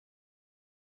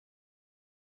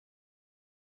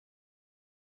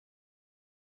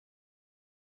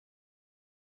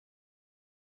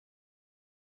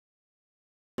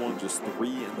alone, just 3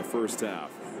 in the first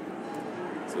half.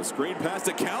 So screen pass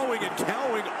to Cowing, and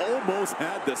Cowing almost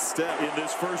had the step in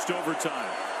this first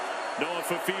overtime. Noah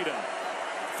Fafita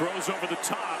throws over the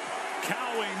top.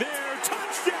 Cowing there,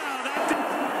 touchdown!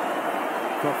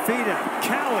 Fafita,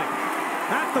 Cowing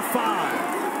at the 5.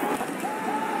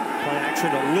 Play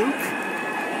action to Luke.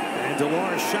 And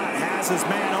Delores' shot has his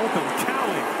man open.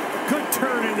 Cowing, good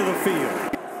turn into the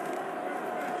field.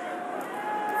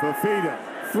 Fafita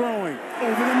throwing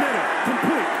over the middle,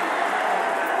 complete.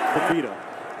 Fafita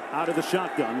out of the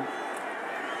shotgun.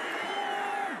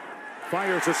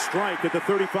 Fires a strike at the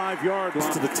 35-yard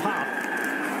line. To the top.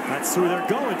 That's who they're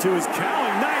going to is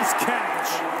Cowing. Nice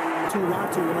catch. 2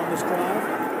 right to win on this drive,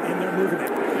 and they're moving it.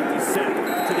 57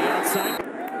 to the outside.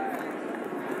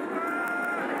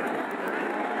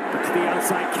 To the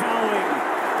outside, Cowing.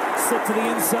 Slip to the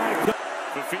inside.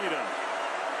 Fafita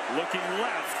looking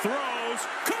left, throws,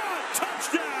 caught,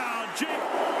 touchdown, Jake.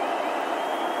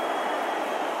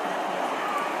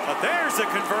 But there's a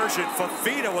conversion.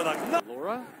 Fafita with a...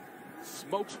 Laura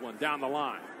smokes one down the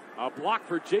line. A block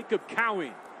for Jacob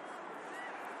Cowing.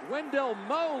 Wendell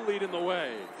Moe leading the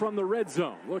way from the red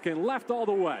zone. Looking left all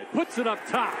the way. Puts it up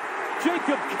top.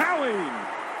 Jacob Cowing.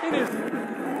 It is...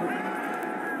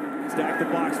 Stack the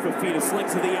box. Fafita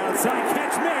slings to the outside.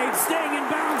 Catch made. Staying in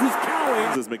bounds is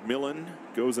Cowing. as McMillan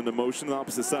goes into motion on the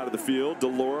opposite side of the field.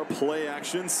 Delora play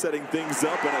action, setting things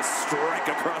up, and a strike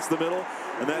across the middle,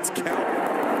 and that's Cowing.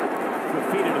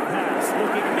 Fafita to pass.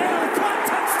 Looking middle. Caught.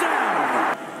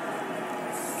 Touchdown.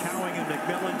 Cowing and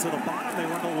McMillan to the bottom. They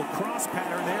run a little cross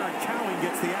pattern there, and Cowing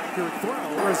gets the accurate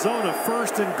throw. Arizona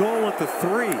first and goal at the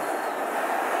 3.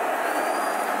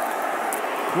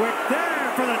 Quick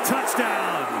there for the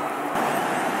touchdown.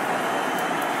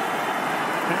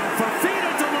 And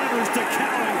Fafita delivers to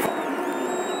Cowing.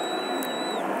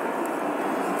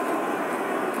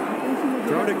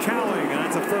 Throw to Cowing, and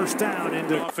that's a first down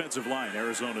into offensive line.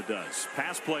 Arizona does.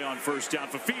 Pass play on first down.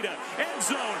 Fafita, end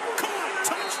zone, caught,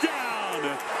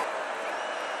 touchdown.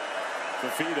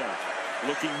 Fafita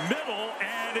looking middle,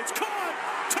 and it's caught,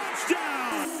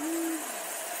 touchdown.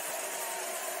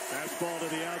 Fastball to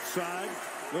the outside.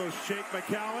 Little shake by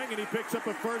Cowing, and he picks up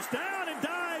a first down and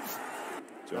dives.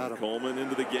 John Coleman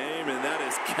into the game, and that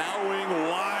is Cowing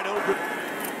wide open.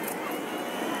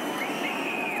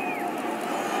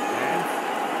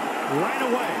 and right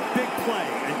away, big play,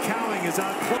 and Cowing is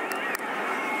out.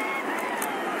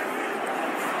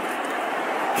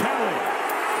 Cowing